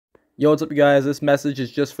Yo, what's up you guys? This message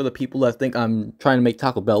is just for the people that think I'm trying to make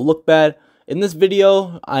Taco Bell look bad. In this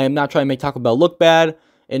video, I am not trying to make Taco Bell look bad.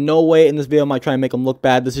 In no way in this video am I trying to make them look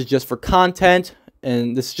bad. This is just for content,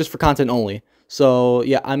 and this is just for content only. So,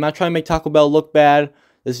 yeah, I'm not trying to make Taco Bell look bad.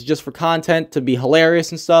 This is just for content, to be hilarious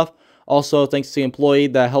and stuff. Also, thanks to the employee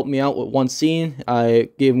that helped me out with one scene. I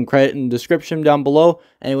gave him credit in the description down below.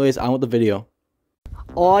 Anyways, on with the video.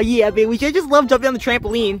 Oh yeah, babe, we should just love jumping on the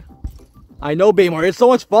trampoline. I know, Baymar, it's so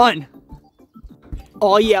much fun.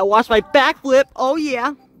 Oh yeah, watch my backflip. Oh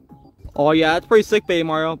yeah. Oh yeah, that's pretty sick,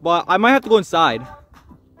 Baymar, but I might have to go inside.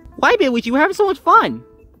 Why, Bayluigi? We're having so much fun.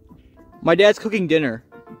 My dad's cooking dinner.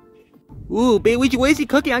 Ooh, Bayluigi, what is he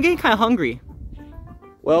cooking? I'm getting kind of hungry.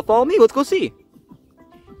 Well, follow me. Let's go see.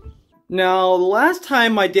 Now, the last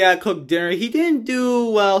time my dad cooked dinner, he didn't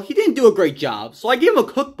do a great job. So I gave him a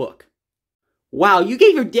cookbook. Wow, you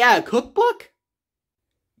gave your dad a cookbook?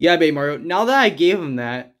 Yeah, Baby Mario, now that I gave him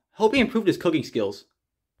that, hope he improved his cooking skills.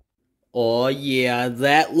 Oh yeah,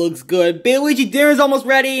 that looks good. Bayluigi, dinner's almost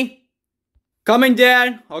ready. Coming,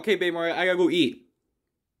 Dad. Okay, Baby Mario, I gotta go eat.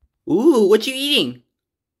 Ooh, what you eating?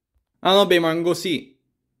 I don't know, Baby Mario, I'm gonna go see.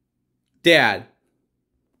 Dad.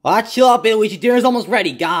 Ah, chill out, Bayluigi, dinner's almost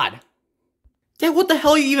ready, God. Dad, what the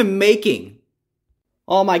hell are you even making?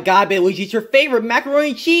 Oh my God, Bayluigi, it's your favorite macaroni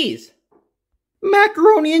and cheese.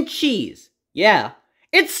 Macaroni and cheese? Yeah.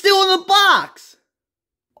 It's still in the box!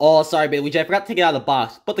 Oh, sorry, Bayluigi, I forgot to take it out of the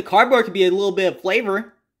box. But the cardboard could be a little bit of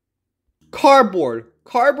flavor. Cardboard.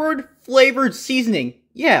 Cardboard flavored seasoning.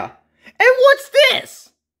 Yeah. And what's this?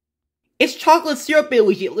 It's chocolate syrup,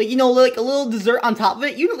 Bayluigi. Like, you know, like a little dessert on top of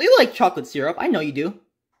it. You like chocolate syrup. I know you do.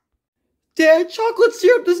 Dad, chocolate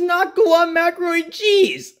syrup does not go on macaroni and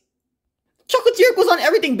cheese. Chocolate syrup goes on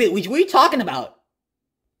everything, Bayluigi. What are you talking about?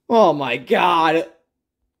 Oh my God.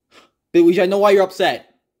 Bayluigi, I know why you're upset.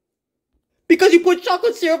 Because you put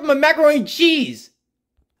chocolate syrup in my macaroni and cheese.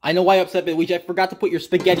 I know why you're upset, Bayluigi. I forgot to put your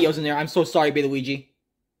SpaghettiOs in there. I'm so sorry, Bayluigi.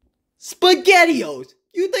 SpaghettiOs?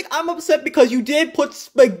 You think I'm upset because you did put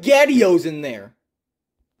SpaghettiOs in there?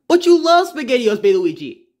 But you love SpaghettiOs,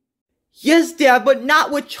 Bayluigi. Yes, Dad, but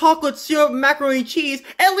not with chocolate syrup and macaroni and cheese.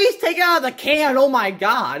 At least take it out of the can, oh my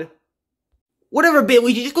God. Whatever,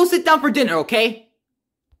 Bayluigi. Just go sit down for dinner, okay?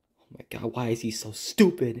 Oh my God, why is he so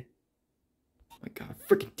stupid? Oh my God,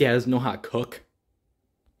 freaking dad doesn't know how to cook.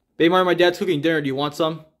 Baby Mario, my dad's cooking dinner. Do you want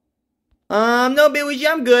some? No, Bayluigi,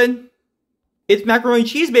 I'm good. It's macaroni and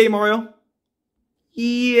cheese, Baby Mario.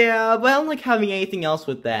 Yeah, but I don't like having anything else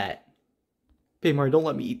with that. Baby Mario, don't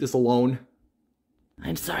let me eat this alone.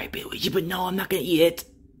 I'm sorry, Bayluigi, but no, I'm not gonna eat it.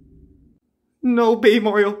 No, Baby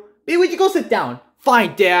Mario. Bayluigi, go sit down.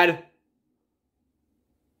 Fine, Dad.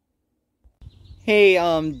 Hey,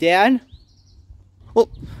 Dad? Well,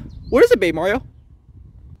 what is it, Baby Mario?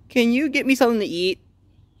 Can you get me something to eat?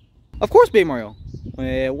 Of course, Baby Mario.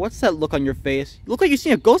 What's that look on your face? You look like you've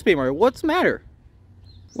seen a ghost, Baby Mario. What's the matter?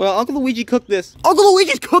 Well, Uncle Luigi cooked this. Uncle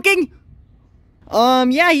Luigi's cooking?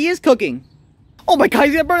 Yeah, he is cooking. Oh my God,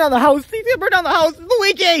 he's gonna burn down the house. He's gonna burn down the house.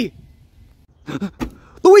 Luigi!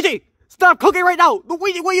 Luigi! Stop cooking right now!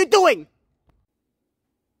 Luigi, what are you doing?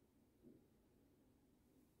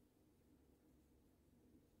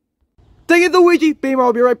 Dang it, Luigi! Baby Mario,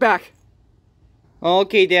 I'll be right back.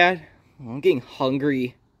 Okay, Dad. I'm getting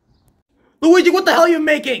hungry. Luigi, what the hell are you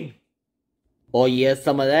making? Oh yeah,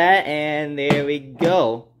 some of that, and there we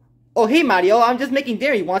go. Oh hey Mario, I'm just making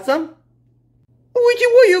dinner. You want some? Luigi,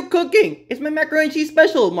 what are you cooking? It's my macaroni and cheese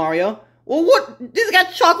special, Mario. Well, what? This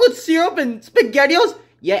got chocolate syrup and SpaghettiOs?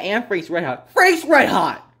 Yeah, and Frank's Red Hot. Frank's Red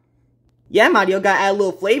Hot! Yeah, Mario, gotta add a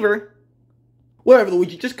little flavor. Whatever,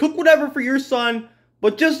 Luigi, just cook whatever for your son,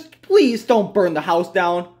 but just please don't burn the house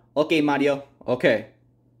down. Okay, Mario. Okay.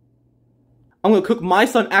 I'm gonna cook my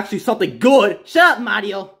son actually something good. Shut up,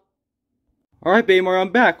 Mario. Alright, Baby Mario,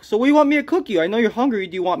 I'm back. So what do you want me to cook you? I know you're hungry.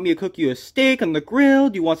 Do you want me to cook you a steak on the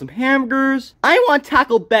grill? Do you want some hamburgers? I want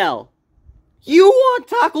Taco Bell. You want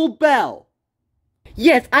Taco Bell?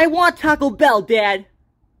 Yes, I want Taco Bell, Dad.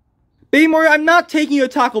 Baby Mario, I'm not taking you to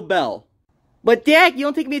Taco Bell. But Dad, you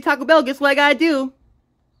don't take me to Taco Bell, guess what I gotta do?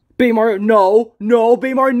 Baby Mario, no. No,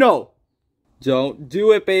 Baby Mario, no. Don't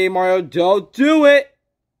do it, Baby Mario. Don't do it.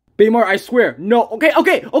 Baby Mario, I swear. No. Okay,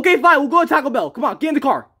 fine. We'll go to Taco Bell. Come on, get in the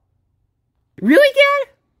car. Really,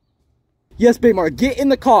 Dad? Yes, Baby Mario, get in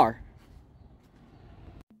the car.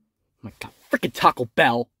 Oh my God, freaking Taco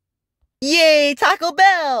Bell. Yay, Taco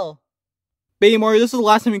Bell! Baby Mario, this is the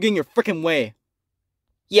last time you're getting your freaking way.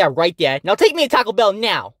 Yeah, right, Dad. Now take me to Taco Bell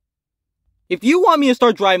now. If you want me to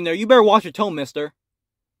start driving there, you better watch your tone, mister.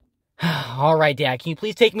 Alright, Dad. Can you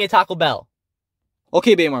please take me to Taco Bell?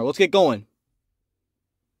 Okay, Baby Mario, let's get going.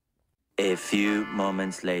 A few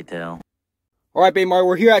moments later. Alright, Baby Mario,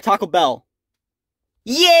 we're here at Taco Bell.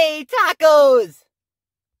 Yay, tacos!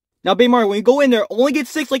 Now, Baby Mario, when you go in there, only get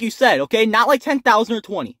 6 like you said, okay? Not like 10,000 or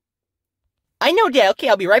 20. I know, Dad. Okay,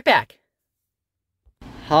 I'll be right back.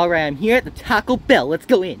 Alright, I'm here at the Taco Bell. Let's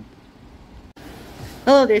go in.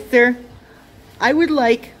 Hello there, sir. I would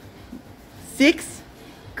like 6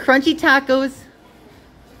 crunchy tacos,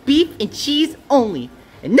 beef and cheese only.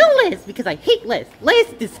 And no lettuce, because I hate lettuce.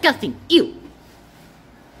 Lettuce is disgusting. Ew.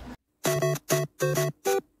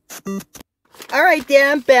 Alright,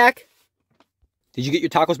 Dad, I'm back. Did you get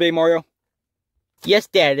your tacos, Baby Mario? Yes,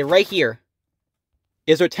 Dad, they're right here.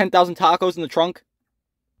 Is there 10,000 tacos in the trunk?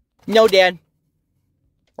 No, Dad.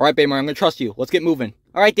 Alright, Baby Mario, I'm gonna trust you. Let's get moving.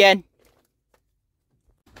 Alright, Dad.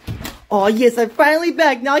 Oh, yes, I'm finally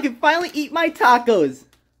back. Now I can finally eat my tacos.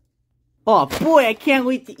 Oh, boy, I can't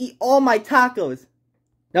wait to eat all my tacos.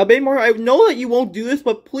 Now, Baby Mario, I know that you won't do this,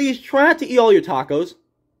 but please try not to eat all your tacos.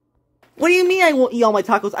 What do you mean I won't eat all my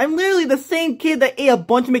tacos? I'm literally the same kid that ate a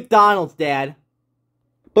bunch of McDonald's, Dad.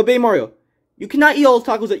 But, Baby Mario, you cannot eat all those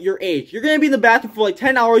tacos at your age. You're gonna be in the bathroom for like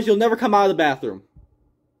 10 hours, you'll never come out of the bathroom.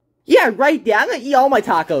 Yeah, right, Dad. I'm gonna eat all my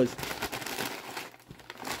tacos.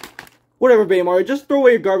 Whatever, Baby Mario. Just throw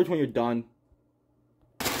away your garbage when you're done.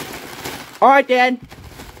 Alright, Dad.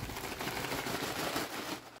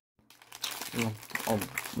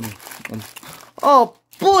 Oh,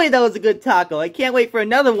 boy, that was a good taco. I can't wait for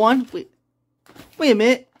another one. Wait a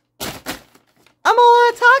minute. I'm all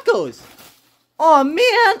out of tacos. Oh,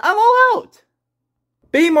 man, I'm all out.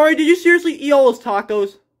 Baby Mario, did you seriously eat all those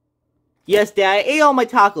tacos? Yes, Dad, I ate all my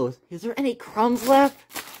tacos. Is there any crumbs left?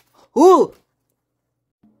 Ooh!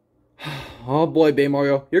 Oh boy, Baby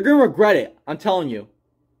Mario. You're gonna regret it. I'm telling you.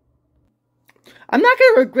 I'm not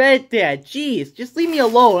gonna regret it, Dad. Jeez, just leave me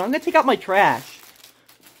alone. I'm gonna take out my trash.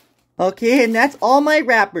 Okay, and that's all my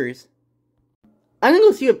wrappers. I'm gonna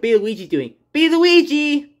go see what Baby Luigi's doing. Baby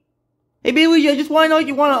Luigi! Hey, Baby Luigi, I just wanna know what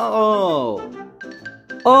you wanna...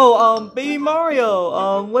 Baby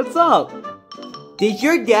Mario, what's up? Did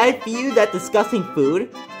your dad feed you that disgusting food?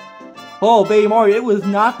 Oh, Baby Mario, it was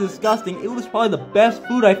not disgusting. It was probably the best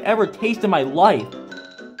food I've ever tasted in my life.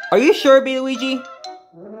 Are you sure, Baby Luigi?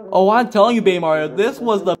 Oh, I'm telling you, Baby Mario, this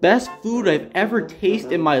was the best food I've ever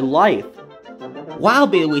tasted in my life. Wow,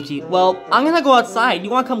 Baby Luigi. Well, I'm gonna go outside.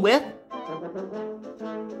 You wanna come with?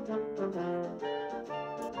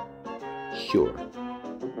 Sure.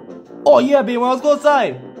 Oh, yeah, Baby Mario, let's go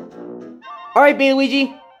outside. Alright, Baby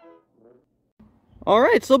Luigi.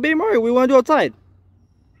 Alright, so Baby Mario, what do you want to do outside?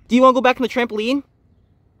 Do you want to go back on the trampoline?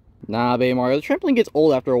 Nah, Baby Mario, the trampoline gets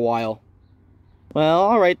old after a while. Well,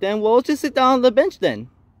 alright then. Well, let's just sit down on the bench then.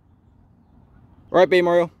 Alright, Baby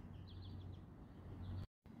Mario.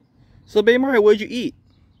 So, Baby Mario, what did you eat?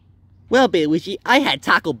 Well, Baby Luigi, I had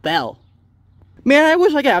Taco Bell. Man, I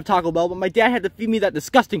wish I could have Taco Bell, but my dad had to feed me that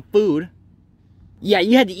disgusting food. Yeah,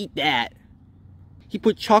 you had to eat that. He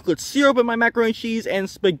put chocolate syrup in my macaroni and cheese and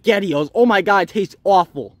SpaghettiOs. Oh my god, it tastes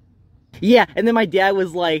awful. Yeah, and then my dad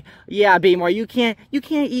was like, "Yeah, Baby Mario, you can't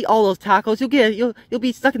eat all those tacos. You'll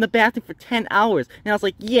be stuck in the bathroom for 10 hours." And I was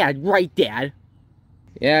like, "Yeah, right, Dad."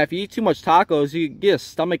 Yeah, if you eat too much tacos, you get a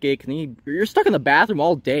stomach ache and you're stuck in the bathroom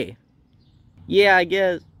all day. Yeah, I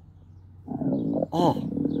guess.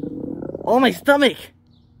 Oh, my stomach.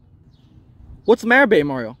 What's the matter, Baby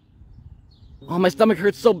Mario? Oh, my stomach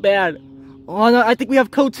hurts so bad. Oh no, I think we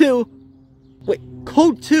have code 2. Wait,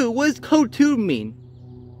 code 2? What does code 2 mean?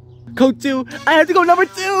 Code 2? I have to go number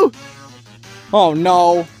 2! Oh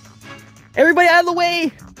no. Everybody out of the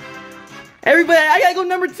way! Everybody, I gotta go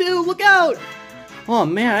number 2! Look out! Oh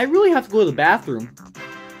man, I really have to go to the bathroom.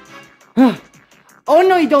 Oh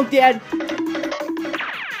no, you don't, Dad!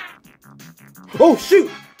 Oh shoot!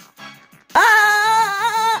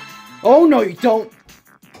 Ah! Oh no, you don't!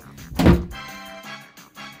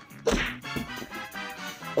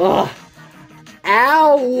 Ugh.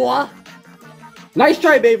 Ow! Nice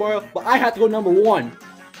try, Baby Mario, but I have to go number 1.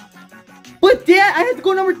 But Dad, I have to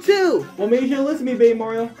go number 2! Well, maybe you should listen to me, Baby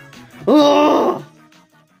Mario. Ugh!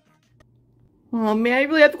 Oh man, I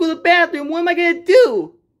really have to go to the bathroom. What am I gonna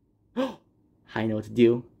do? I know what to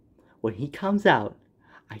do. When he comes out,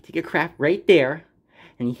 I take a crap right there,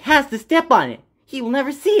 and he has to step on it. He will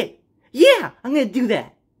never see it. Yeah, I'm gonna do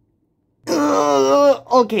that.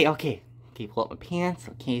 Okay. Okay, pull up my pants.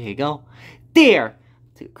 Okay, here you go. There!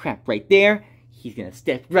 Take a crap right there. He's gonna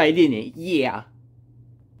step right in it. Yeah.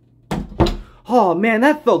 Oh man,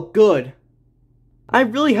 that felt good. I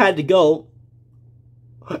really had to go.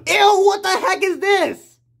 Ew, what the heck is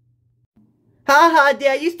this? Haha,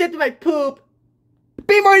 Dad, you stepped in my poop.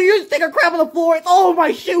 Baby Mario, you just take a crap on the floor. It's all over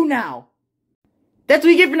my shoe now. That's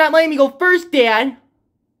what you get for not letting me go first, Dad.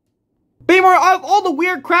 Baby Mario, out of all the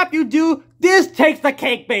weird crap you do, this takes the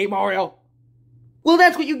cake, Baby Mario. Well,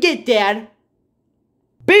 that's what you get, Dad.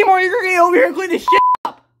 Baby Mario, you're gonna get over here and clean this shit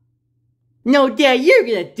up. No, Dad, you're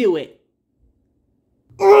gonna do it.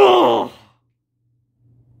 Ugh.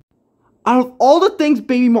 Out of all the things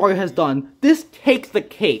Baby Mario has done, this takes the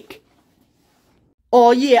cake.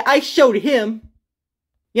 Oh yeah, I showed him.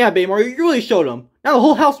 Yeah, Baby Mario, you really showed him. Now the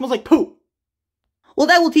whole house smells like poop. Well,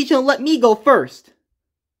 that will teach him to let me go first.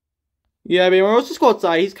 Yeah, Baby Mario, let's just go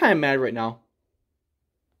outside. He's kind of mad right now.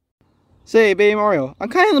 Say, Baby Mario, I'm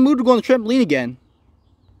kind of in the mood to go on the trampoline again.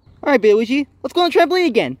 Alright, Baby Luigi, let's go on the trampoline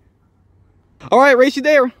again. Alright, race you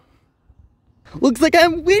there. Looks like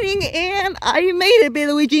I'm winning and I made it,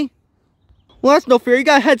 Baby Luigi. Well, that's no fair. You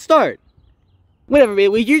got a head start. Whatever, Baby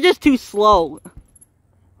Luigi. You're just too slow.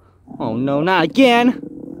 Oh, no, not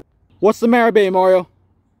again. What's the matter, Baby Mario?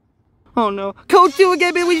 Oh, no. Code 2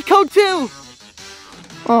 again, Baby Luigi. Code 2.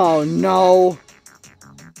 Oh, no.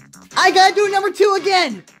 I gotta do number 2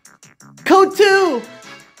 again. Code 2.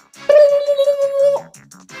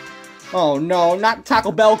 Oh, no. Not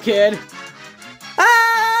Taco Bell, kid.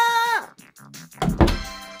 Ah!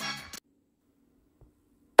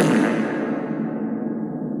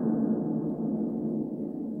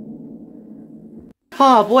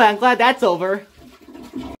 Oh boy, I'm glad that's over.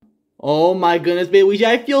 Oh my goodness, Baby Luigi,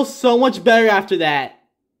 I feel so much better after that.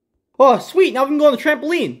 Oh, sweet, now we can go on the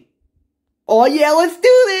trampoline. Oh yeah, let's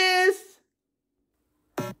do this!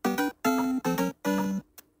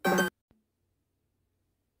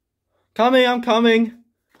 Coming, I'm coming.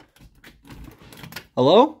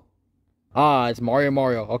 Hello? Ah, it's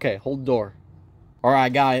Mario. Okay, hold the door. Alright, I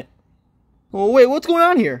got it. Oh wait, what's going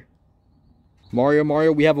on here?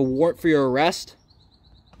 Mario, we have a warrant for your arrest.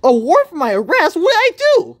 A warrant for my arrest? What did I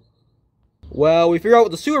do? Well, we figured out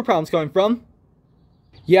what the sewer problem's coming from.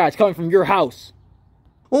 Yeah, it's coming from your house.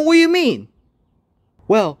 Well, what do you mean?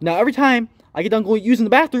 Well, now every time I get done using the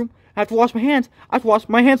bathroom, I have to wash my hands. I have to wash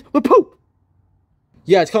my hands with poop.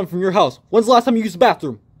 Yeah, it's coming from your house. When's the last time you used the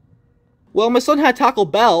bathroom? Well, my son had Taco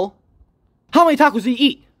Bell. How many tacos did he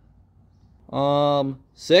eat?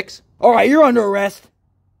 6. Alright, you're under arrest.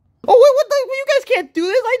 Oh, wait, what you guys can't do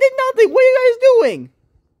this. I did nothing. What are you guys doing?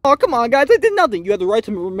 Oh, come on, guys. I did nothing. You have the right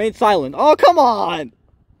to remain silent. Oh, come on.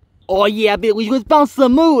 Oh, yeah, Baby Luigi. Let's bounce to the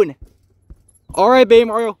moon. Alright, Baby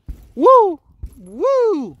Mario. Woo!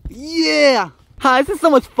 Woo! Yeah! Hi, this is so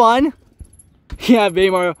much fun. Yeah, Baby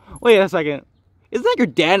Mario. Wait a second. Isn't that your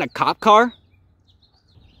dad in a cop car?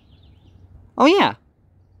 Oh, yeah.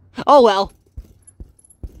 Oh, well.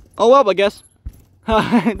 Oh, well, I guess.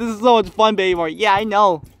 This is so much fun, Baby Mario. Yeah, I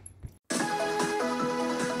know.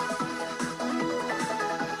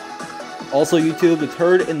 Also, YouTube, the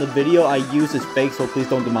turd in the video I used is fake, so please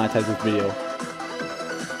don't demonetize this video.